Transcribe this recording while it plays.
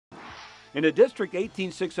In a District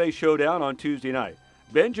 18-6A showdown on Tuesday night,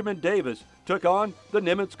 Benjamin Davis took on the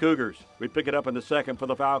Nimitz Cougars. We pick it up in the second for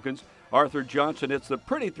the Falcons. Arthur Johnson hits the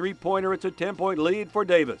pretty three-pointer. It's a 10-point lead for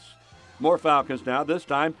Davis. More Falcons now, this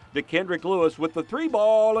time to Kendrick Lewis with the three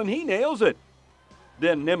ball, and he nails it.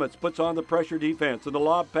 Then Nimitz puts on the pressure defense, and the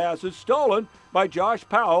lob pass is stolen by JOSH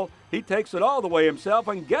Powell. He takes it all the way himself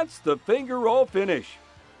and gets the finger roll finish.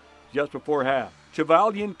 Just before half,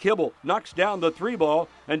 CHOVALLIAN KIBBLE knocks down the three ball,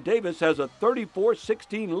 and Davis has a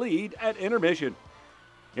 34-16 lead at intermission.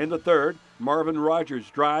 In the third, Marvin Rodgers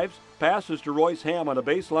drives, passes to ROYCE HAMM on a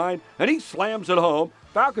baseline, and he slams it home.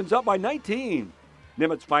 Falcons up by 19.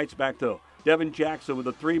 Nimitz fights back though. DEVIN Jackson with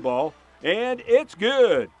a three ball, and it's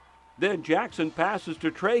good. Then Jackson passes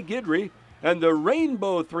to TREY GUIDRY, and the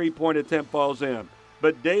rainbow three-point attempt falls in.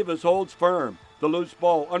 But Davis holds firm. The loose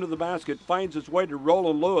ball under the basket finds its way to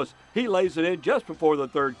Roland Lewis. He lays it in just before the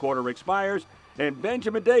third quarter expires, and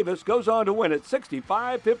Benjamin Davis goes on to win it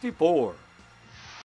 65-54.